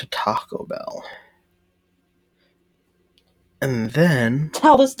walked to Taco Bell. And then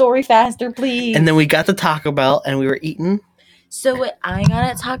Tell the story faster, please. And then we got to Taco Bell and we were eating. So what I got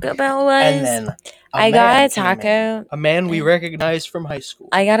at Taco Bell was And then I got a came in. taco. A man we recognized from high school.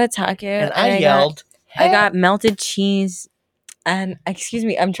 I got a taco and I yelled, I got melted cheese and excuse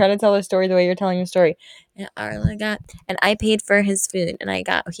me, I'm trying to tell the story the way you're telling the story. And Arla got and I paid for his food and he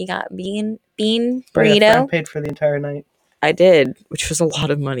got bean Oh, yeah, burrito. Fran paid for the entire night. I did, which was a lot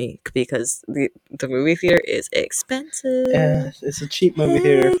of money because the movie theater is expensive. Yeah, it's a cheap movie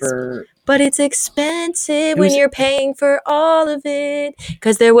theater for. But it's expensive was- when you're paying for all of it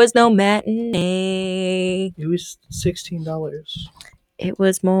because there was no matinee. It was $16. It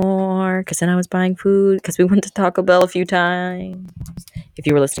was more because then I was buying food because we went to Taco Bell a few times. If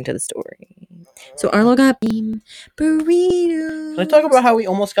you were listening to the story. So Arlo got bean burritos. Can I talk about how we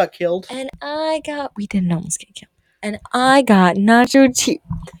almost got killed? And we didn't almost get killed. And I got nacho cheese.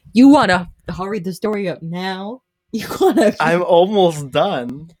 You want to hurry the story up now? You want to. I'm almost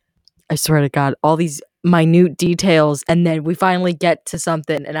done. I swear to God, all these minute details, and then we finally get to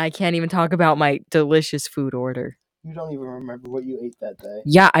something, and I can't even talk about my delicious food order. You don't even remember what you ate that day.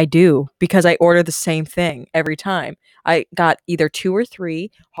 Yeah, I do, because I order the same thing every time. I got either 2 or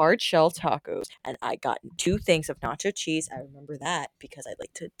 3 hard shell tacos, and I got 2 things of nacho cheese. I remember that because I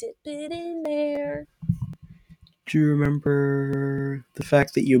like to dip it in there. Do you remember the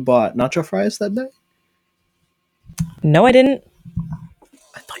fact that you bought nacho fries that day? No, I didn't.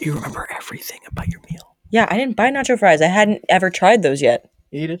 I thought you remember everything about your meal. Yeah, I didn't buy nacho fries. I hadn't ever tried those yet.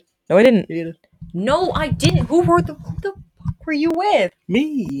 You ate it? No, I didn't. You ate it? No, I didn't. Who the fuck were you with?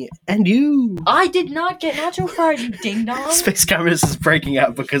 Me and you. I did not get nacho fries, you ding dong. Space Communist is breaking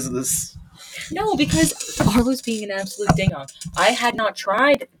out because of this. No, because Arlo's being an absolute ding dong. I had not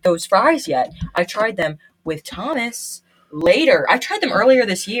tried those fries yet. I tried them with Thomas later. I tried them earlier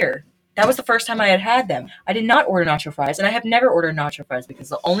this year. That was the first time I had them. I did not order nacho fries, and I have never ordered nacho fries because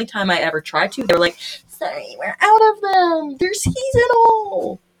the only time I ever tried to, they were like, sorry, we're out of them. They're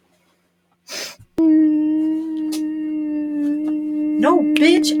seasonal. No,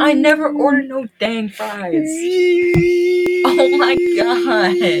 bitch, I never ordered no dang fries. Oh my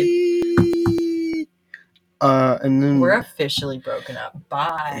god. And then We're officially broken up.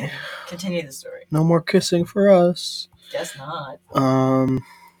 Bye. Continue the story. no more kissing for us. Guess not.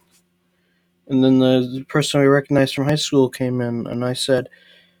 And then the person we recognized from high school came in, and I said,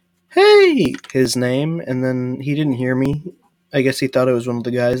 "Hey," his name, and then he didn't hear me. I guess he thought it was one of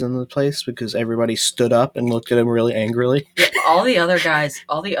the guys in the place because everybody stood up and looked at him really angrily. Yeah, all the other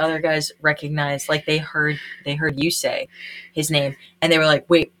guys recognized, like they heard you say his name, and they were like,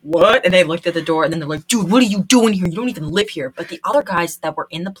 "Wait, what?" And they looked at the door, and then they're like, "Dude, what are you doing here? You don't even live here." But the other guys that were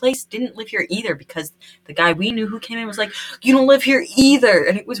in the place didn't live here either because the guy we knew who came in was like, "You don't live here either,"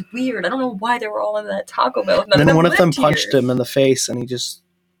 and it was weird. I don't know why they were all in that Taco Bell. And then one of them lived punched here. him in the face, and he just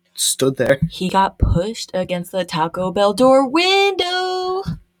stood there. He got pushed against the Taco Bell door window.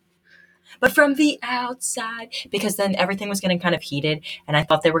 But from the outside, because then everything was getting kind of heated, and I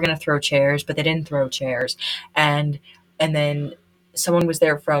thought they were going to throw chairs, but they didn't throw chairs. And then someone was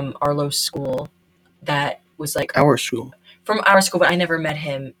there from Arlo's school that was like... Our school. From our school, but I never met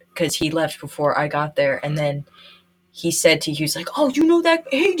him because he left before I got there. And then he was like, "Oh, you know that?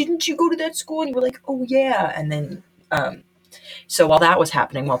 Hey, didn't you go to that school?" And you were like, "Oh, yeah." And then... So while that was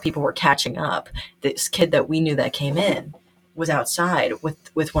happening, while people were catching up, this kid that we knew that came in was outside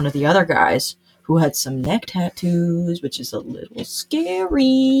with one of the other guys who had some neck tattoos, which is a little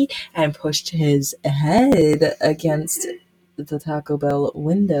scary, and pushed his head against the Taco Bell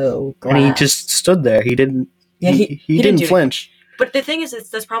window glass. And he just stood there. He didn't. Yeah, he didn't didn't do flinch. But the thing is,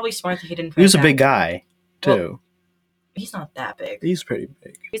 that's probably smart that he didn't. He was a back. big guy too. Well, he's not that big. He's pretty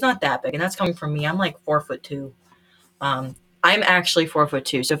big. He's not that big, and that's coming from me. I'm like 4'2". I'm actually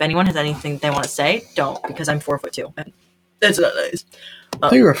 4'2". So if anyone has anything they want to say, don't, because I'm 4'2". That's not nice. I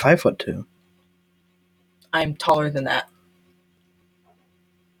thought you were 5'2". I'm taller than that.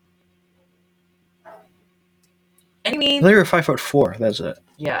 I Anyway, thought you were 5'4". That's it.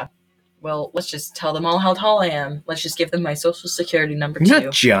 yeah. Well, let's just tell them all how tall I am. Let's just give them my social security number You're too.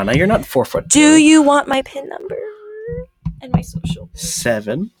 not Gianna. You're not 4'2". Do you want my PIN number? And my social.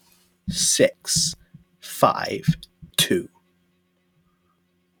 7, 6, 552.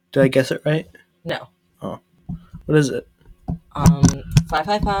 Did I guess it right? No. What is it?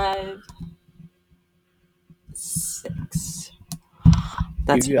 555 6.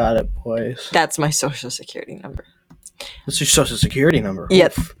 That's You got it, boys. that's my social security number. That's your social security number. Yeah,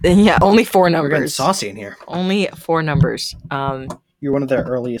 Oof. yeah, only 4 We're getting numbers. saucy in here. Only 4 numbers. You're one of the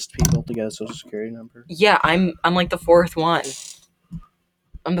earliest people to get a social security number. Yeah, I'm like the 4th one.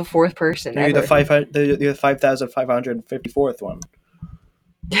 I'm the 4th person. You're the ever. 5,554th one.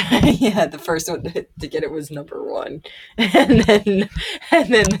 Yeah, the first one to get it was number 1, and then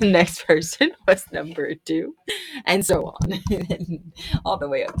the next person was number 2, and so on, all the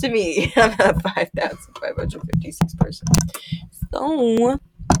way up to me. I'm a 5,556 person. So,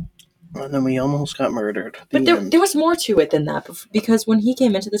 And then we almost got murdered. but The end. there was more to it than that, because when he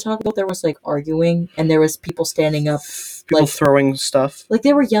came into the Taco Bell, there was like arguing, and there was people standing up. People like- throwing stuff. Like,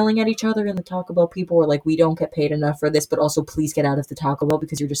 they were yelling at each other in the Taco Bell. People were like, we don't get paid enough for this, but also please get out of the Taco Bell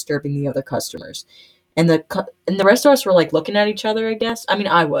because you're disturbing the other customers. And the rest of us were like looking at each other, I guess. I mean,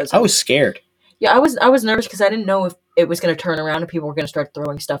 I was. I was scared. Yeah, I was nervous because I didn't know if it was going to turn around and people were going to start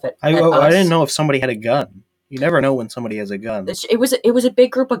throwing stuff at I us. didn't know if somebody had a gun. You never know when somebody has a gun. It was a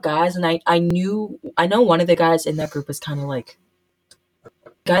big group of guys, and I know one of the guys in that group was kind of like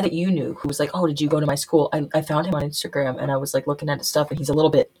guy that you knew who was like, oh, did you go to my school? I found him on Instagram, and I was like looking at his stuff, and he's a little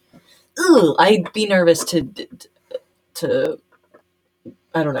bit I'd be nervous to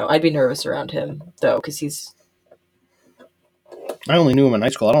I don't know, I'd be nervous around him though, because he's I only knew him in high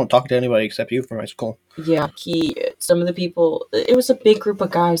school. I don't talk to anybody except you from high school. some of the people, it was a big group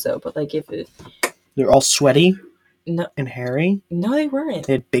of guys though, but like They're all sweaty no and hairy. they weren't.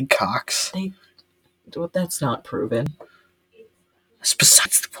 They had big cocks. Well, that's not proven. That's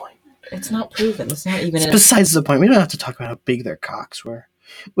besides the point. It's not proven. It's not even It's besides the point. We don't have to talk about how big their cocks were.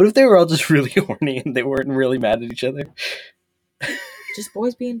 What if they were all just really horny and they weren't really mad at each other? just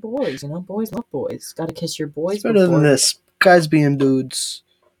boys being boys, boys love boys. Gotta kiss your boys. It's better than this. Guys being dudes.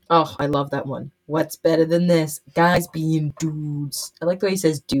 Oh, I love that one. What's better than this? Guys being dudes. I like the way he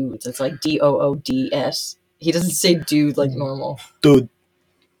says dudes. It's like DOODS. He doesn't say dude like normal. Dude.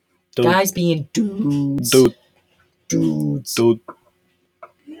 Dude. Guys being dudes. Dude. Dudes. Dude.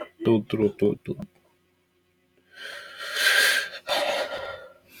 Dude.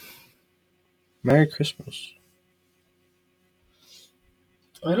 Merry Christmas.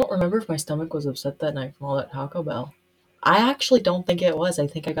 I don't remember if my stomach was upset that night from all that Taco Bell. I actually don't think it was. I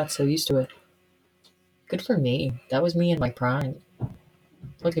think I got so used to it. Good for me. That was me in my prime.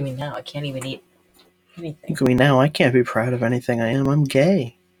 Look at me now. I can't even eat anything. Look at me now. I can't be proud of anything I am. I'm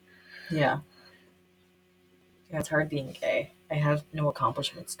gay. Yeah. Yeah, it's hard being gay. I have no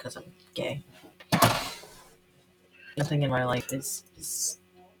accomplishments because I'm gay. Nothing in my life is...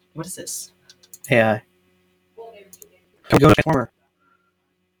 What is this? AI. Go to Transformer.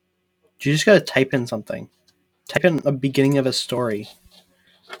 You just gotta type in something. Type in a beginning of a story.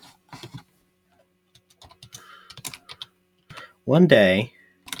 One day,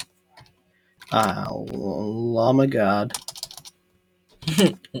 llama god,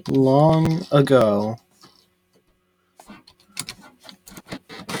 long ago,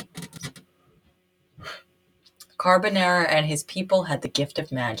 Carbonara and his people had the gift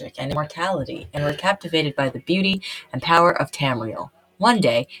of magic and immortality and were captivated by the beauty and power of Tamriel. One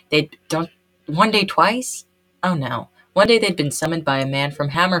day they'd been summoned by a man from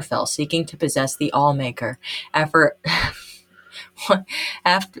Hammerfell seeking to possess the Allmaker. After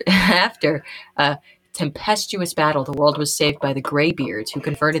a tempestuous battle, the world was saved by the Greybeards, who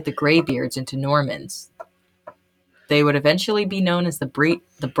converted the Greybeards into Normans. They would eventually be known as the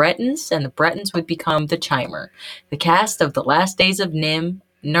Bretons, and the Bretons would become the Chimer. The cast of The Last Days of Nirn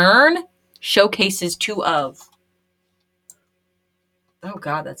showcases 2 of... Oh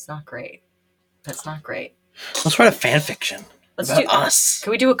god, that's not great. That's not great. let's write a fan fiction Let's about do... us.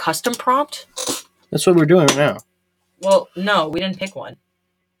 Can we do a custom prompt? That's what we're doing right now. Well, no, we didn't pick one.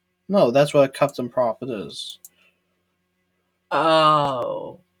 No, that's what a custom prompt is.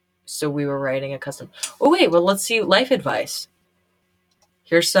 Oh. So we were writing a custom... Oh, wait, well, let's see life advice.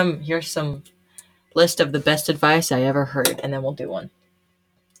 Here's some list of the best advice I ever heard, and then we'll do one.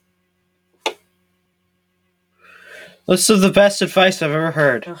 List of the best advice I've ever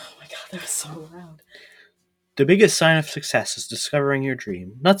heard. Oh my god, that was so loud. The biggest sign of success is discovering your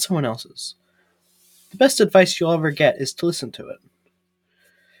dream, not someone else's. The best advice you'll ever get is to listen to it.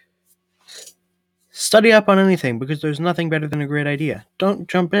 Study up on anything because there's nothing better than a great idea. Don't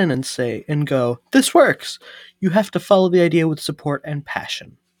jump in and go, this works. You have to follow the idea with support and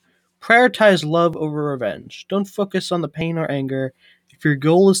passion. Prioritize love over revenge. Don't focus on the pain or anger. If your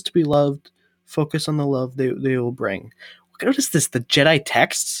goal is to be loved, Focus on the love they will bring. What is this? The Jedi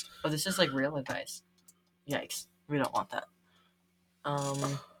texts? Oh, this is like real advice. Yikes. We don't want that.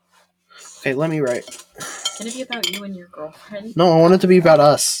 Okay, let me write. Can it be about you and your girlfriend? No, I want it to be about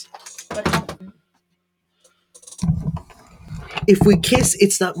us. But how- If we kiss,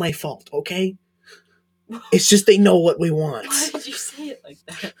 it's not my fault, okay? It's just they know what we want. Why did you say it like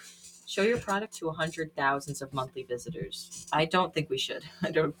that? Show your product to 100,000 of monthly visitors. I don't think we should.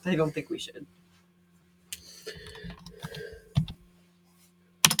 I don't think we should.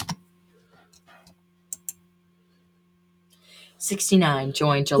 '69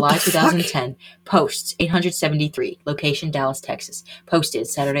 joined July 2010. Posts 873. Location Dallas, Texas. Posted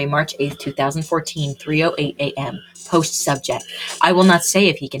Saturday, March 8th, 2014, 3:08 a.m. Post subject: I will not say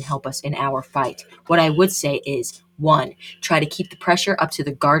if he can help us in our fight. What I would say is 1. Try to keep the pressure up to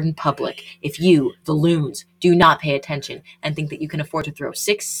the garden public. If you, the loons, do not pay attention and think that you can afford to throw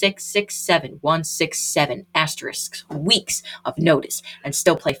 6667167 asterisks weeks of notice and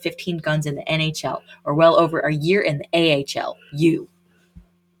still play 15 guns in the NHL or well over a year in the AHL, you.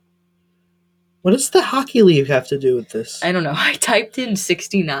 What does the hockey league have to do with this? I don't know. I typed in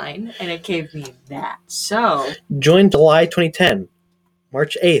 69 and it gave me that. So, Joined July 2010.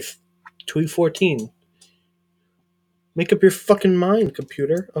 March 8th, 2014. Make up your fucking mind,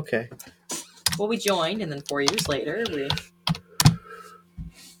 computer. Okay. well, we joined and then 4 years later, we.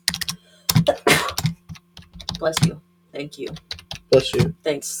 Bless you. Thank you. Bless you.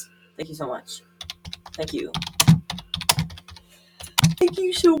 Thanks. Thank you so much. Thank you. Thank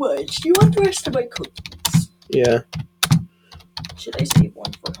you so much. Do you want the rest of my cookies? Yeah, Should I save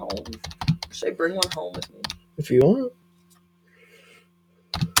one for home? Should I bring one home with me? if you want.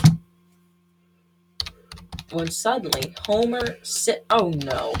 When suddenly Homer oh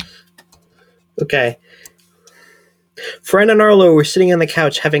no. Okay. Fran and Arlo were sitting on the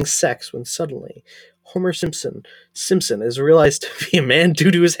couch having sex when suddenly Homer Simpson is realized to be a man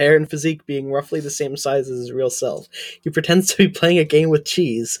due to his hair and physique being roughly the same size as his real self. He pretends to be playing a game with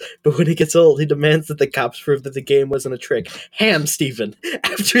cheese, but when he gets old, he demands that the cops prove that the game wasn't a trick. Ham Stephen.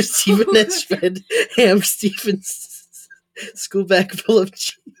 After Stephen has fed Ham Stephen's school bag full of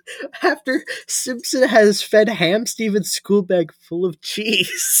cheese. After Simpson has fed Ham Stephen's school bag full of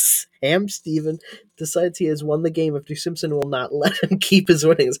cheese, Ham Stephen decides he has won the game after Simpson will not let him keep his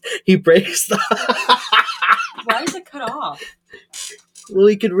winnings. He breaks the... Why is it cut off? Well,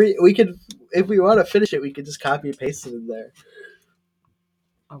 we could, if we want to finish it, we could just copy and paste it in there.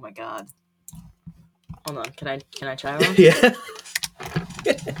 Oh my god. Hold on. Can I try one? Yeah.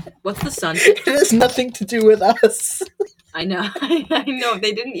 What's the sun? It has nothing to do with us. I know. I know.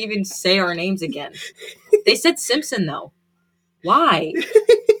 They didn't even say our names again. They said Simpson though. Why?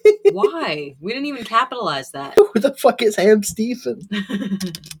 Why? We didn't even capitalize that. Who the fuck is Ham Stephen?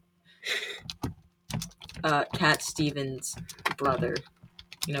 Cat Stevens' brother.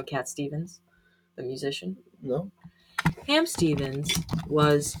 You know Cat Stevens, the musician? No. Ham Stevens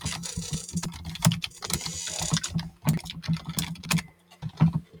was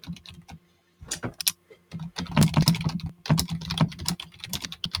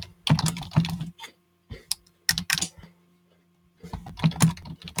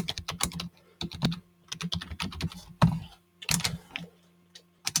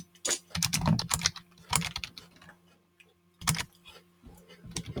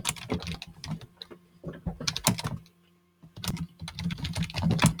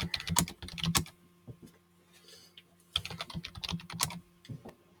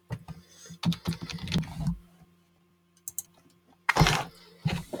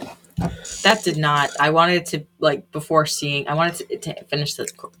that did not. I wanted to, like, before seeing, I wanted to finish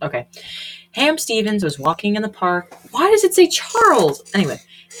this. Okay. Ham Stevens was walking in the park. Why does it say Charles? Anyway,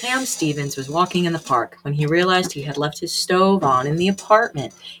 Ham Stevens was walking in the park when he realized he had left his stove on in the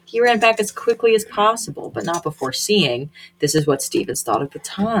apartment. He ran back as quickly as possible, but not before seeing. This is what Stevens thought at the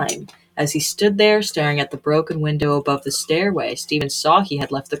time. As he stood there staring at the broken window above the stairway, Stevens saw he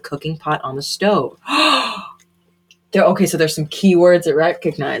had left the cooking pot on the stove. Okay, so there's some keywords it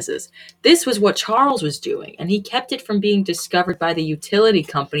recognizes. This was what Charles was doing, and he kept it from being discovered by the utility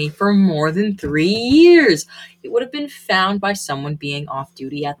company for more than 3 years. It would have been found by someone being off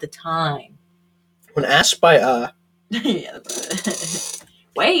duty at the time. When asked by Yeah.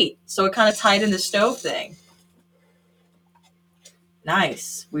 Wait, so it kind of tied in the stove thing.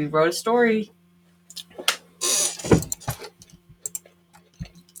 Nice. We wrote a story.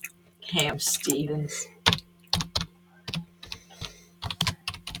 Ham Stevens.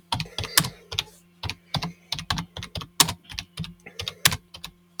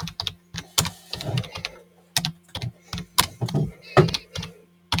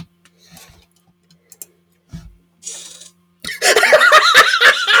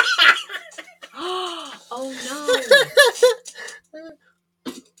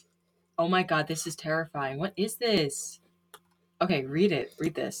 my god, this is terrifying. What is this? Okay, read it.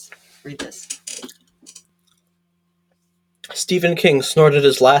 Read this. Read this. Stephen King snorted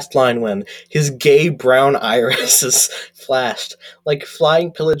his last line when his gay brown irises flashed like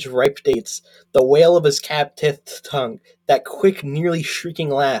flying pillage ripe dates. The wail of his cat-teethed tongue, that quick, nearly shrieking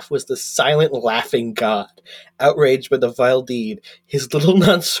laugh, was the silent laughing god. Outraged by the vile deed, his little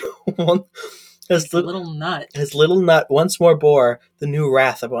nuts His little nut. his little nut once more bore the new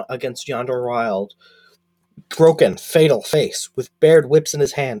wrath against yonder wild. Broken, fatal face, with bared whips in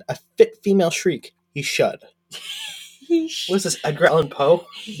his hand, a fit female shriek, he shud. What is this, Edgar Allan Poe?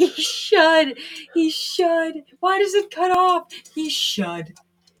 He should. He should. Why does it cut off? He should.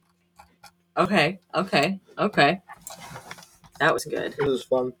 Okay. That was good. It was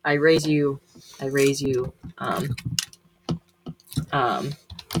fun. I raise you.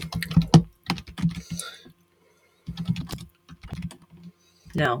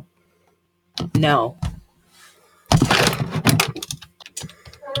 No.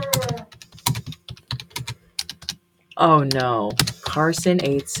 Oh no. Carson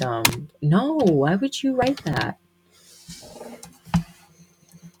ate some. No, why would you write that?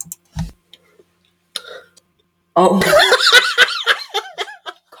 Oh.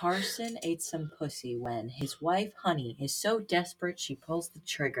 Carson ate some pussy when his wife, Honey, is so desperate she pulls the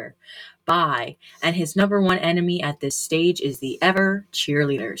trigger. Bye. And his number one enemy at this stage is the ever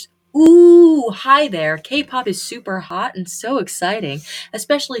cheerleaders. Ooh, hi there. K-pop is super hot and so exciting,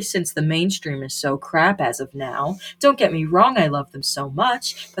 especially since the mainstream is so crap as of now. Don't get me wrong, I love them so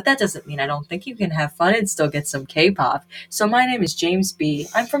much, but that doesn't mean I don't think you can have fun and still get some K-pop. So my name is James B.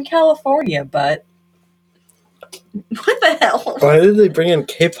 I'm from California, but... What the hell? Why did they bring in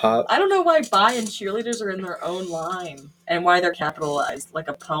K-pop? I don't know why bi and cheerleaders are in their own line and why they're capitalized like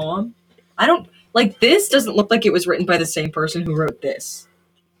a poem. I don't... Like, this doesn't look like it was written by the same person who wrote this.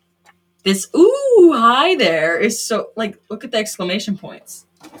 This, ooh, hi there, is so, like, look at the exclamation points.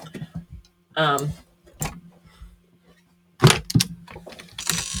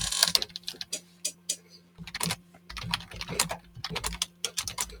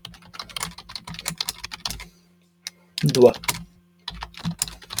 Dua.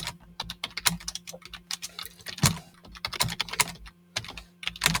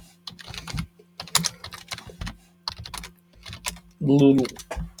 Lulu.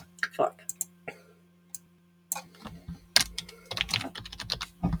 Fuck.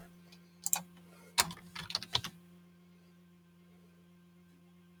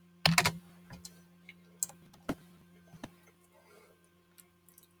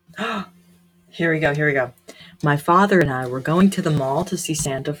 Here we go. My father and I were going to the mall to see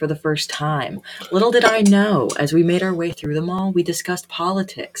Santa for the first time. Little did I know, as we made our way through the mall, we discussed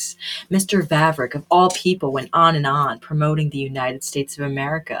politics. Mr. Vavrick, of all people, went on and on, promoting the United States of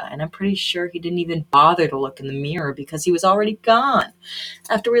America, and I'm pretty sure he didn't even bother to look in the mirror because he was already gone.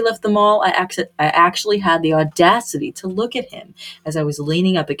 After we left the mall, I actually had the audacity to look at him as I was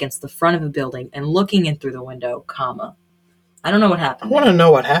leaning up against the front of a building and looking in through the window, comma. I don't know what I happened. want to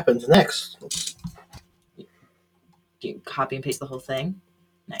know what happens next. Do you copy and paste the whole thing?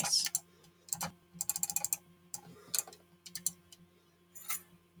 Nice.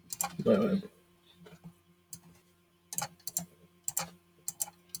 Wait.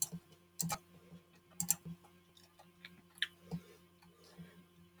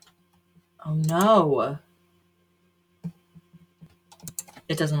 Oh no.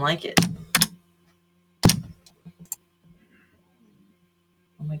 It doesn't like it.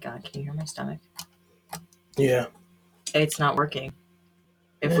 Oh my god, can you hear my stomach? Yeah. It's not working.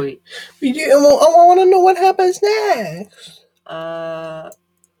 If Yeah. we I want to know what happens next.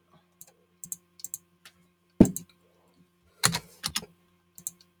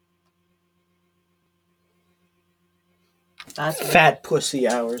 that's Fat pussy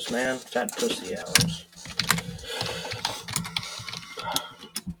hours, man. Fat pussy hours.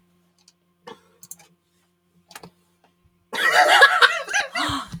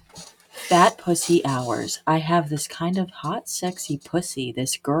 Fat pussy hours. I have this kind of hot, sexy pussy.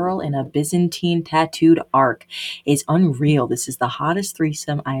 This girl in a Byzantine tattooed arc is unreal. This is the hottest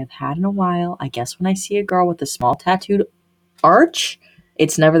threesome I have had in a while. I guess when I see a girl with a small tattooed arch,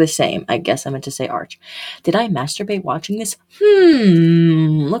 it's never the same. I guess I meant to say arch. Did I masturbate watching this?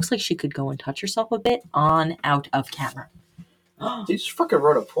 Looks like she could go and touch herself a bit on out of camera. They just fucking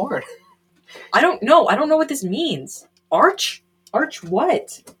wrote a porn. I don't know. I don't know what this means. Arch? Arch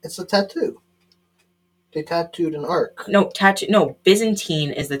what? It's a tattoo. They tattooed an arc. No, tattoo. No, Byzantine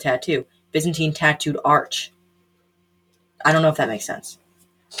is the tattoo. Byzantine tattooed arch. I don't know if that makes sense.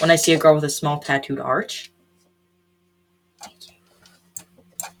 When I see a girl with a small tattooed arch. Thank you.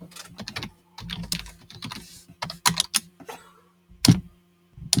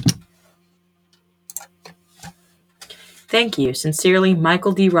 Thank you. Sincerely,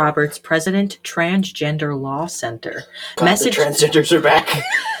 Michael D. Roberts, President, Transgender Law Center. God, Message- the transgenders are back.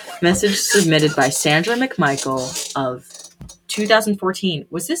 Message submitted by Sandra McMichael of 2014.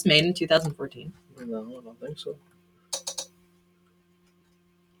 Was this made in 2014? No, I don't think so.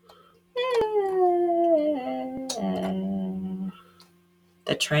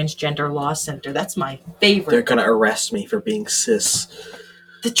 The Transgender Law Center. That's my favorite. They're gonna arrest me for being cis.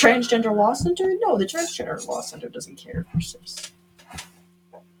 The Transgender Law Center? No, the Transgender Law Center doesn't care if you're cis.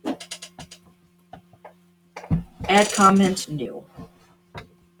 Add comment new.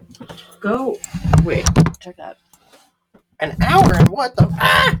 Go. Wait, check that. An hour and what the?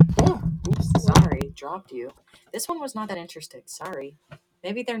 Oh, Oops, sorry, dropped you. This one was not that interesting. Sorry.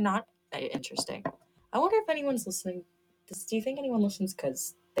 Maybe they're not that interesting. I wonder if anyone's listening. Do you think anyone listens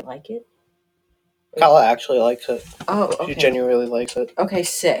because they like it? Kala actually likes it. Oh, She okay. genuinely likes it. Okay,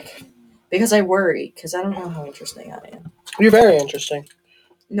 sick. Because I worry, because I don't know how interesting I am. You're very interesting.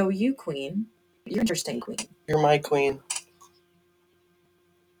 No, you, queen. You're interesting, queen. You're my queen.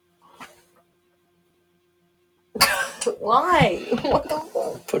 Why? What the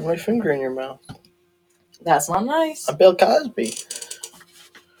fuck? Put my finger in your mouth. That's not nice. I'm Bill Cosby.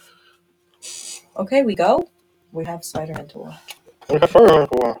 Okay, we go. We have Spider-Man to watch. Hey We gotta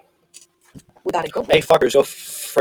go. fuckers, go